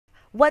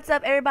What's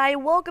up, everybody?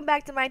 Welcome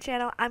back to my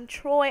channel. I'm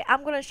Troy.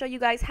 I'm going to show you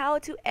guys how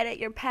to edit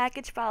your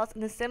package files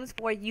in The Sims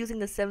 4 using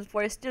The Sims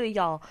 4 Studio,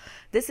 y'all.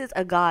 This is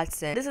a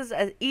godsend. This is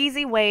an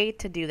easy way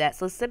to do that.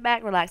 So sit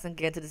back, relax, and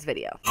get into this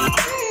video.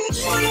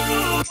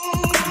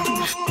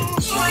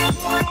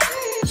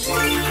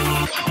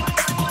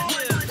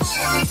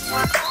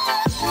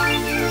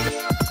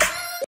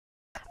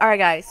 Alright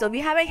guys, so if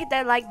you haven't hit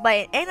that like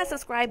button and the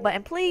subscribe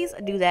button, please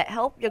do that.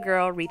 Help your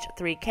girl reach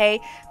 3K.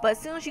 But as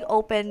soon as you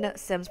open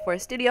Sims 4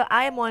 Studio,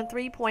 I am on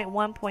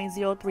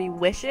 3.1.03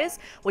 wishes,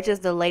 which is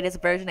the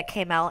latest version that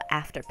came out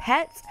after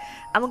pets.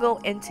 I'm going to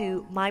go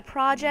into my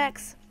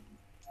projects,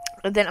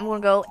 and then I'm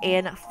going to go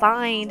and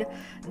find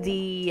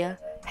the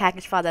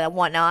package file that I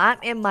want. Now I'm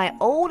in my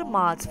old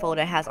mods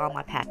folder that has all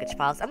my package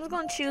files. I'm just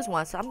going to choose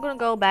one. So I'm going to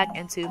go back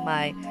into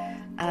my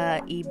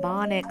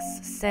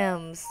Ebonics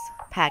Sims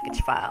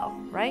package file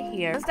right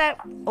here. Once that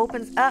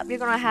opens up, you're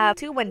going to have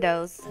two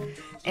windows,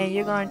 and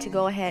you're going to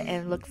go ahead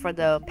and look for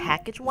the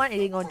package one, and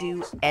you're going to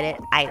do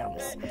edit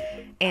items,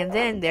 and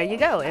then there you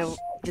go. It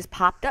just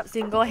popped up, so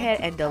you can go ahead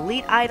and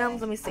delete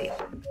items. Let me see.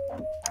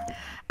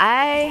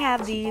 I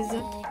have these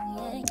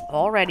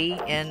already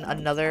in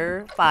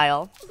another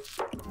file,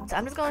 so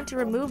I'm just going to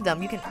remove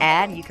them. You can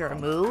add, you can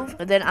remove,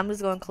 and then I'm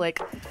just going to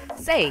click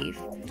save,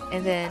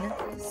 and then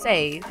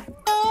save.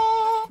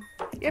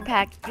 Your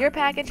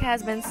package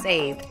has been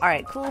saved.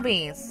 Alright, cool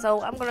beans.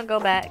 So I'm gonna go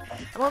back.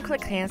 I'm gonna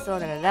click cancel. I'm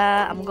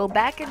gonna go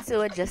back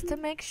into it just to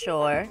make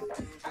sure.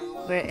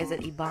 Where is it?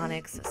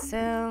 Ebonics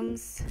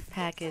Sims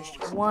package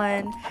 1,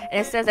 and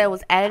it says that it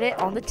was edited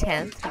on the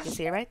 10th. You can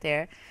see it right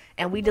there.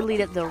 And we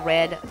deleted the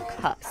red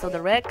cups. So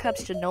the red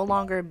cups should no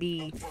longer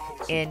be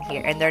in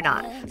here, and they're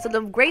not. So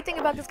the great thing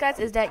about this, guys,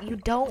 is that you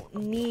don't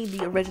need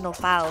the original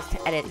files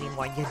to edit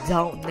anymore. You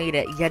don't need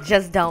it. You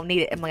just don't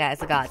need it. Oh my god,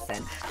 it's a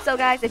godsend. So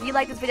guys, if you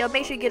like this video,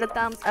 make sure you give it a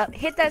thumbs up,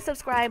 hit that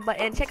subscribe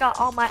button, check out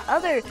all my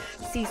other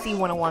CC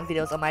 101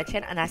 videos on my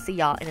channel, and I see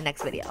y'all in the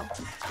next video.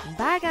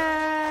 Bye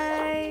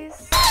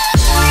guys.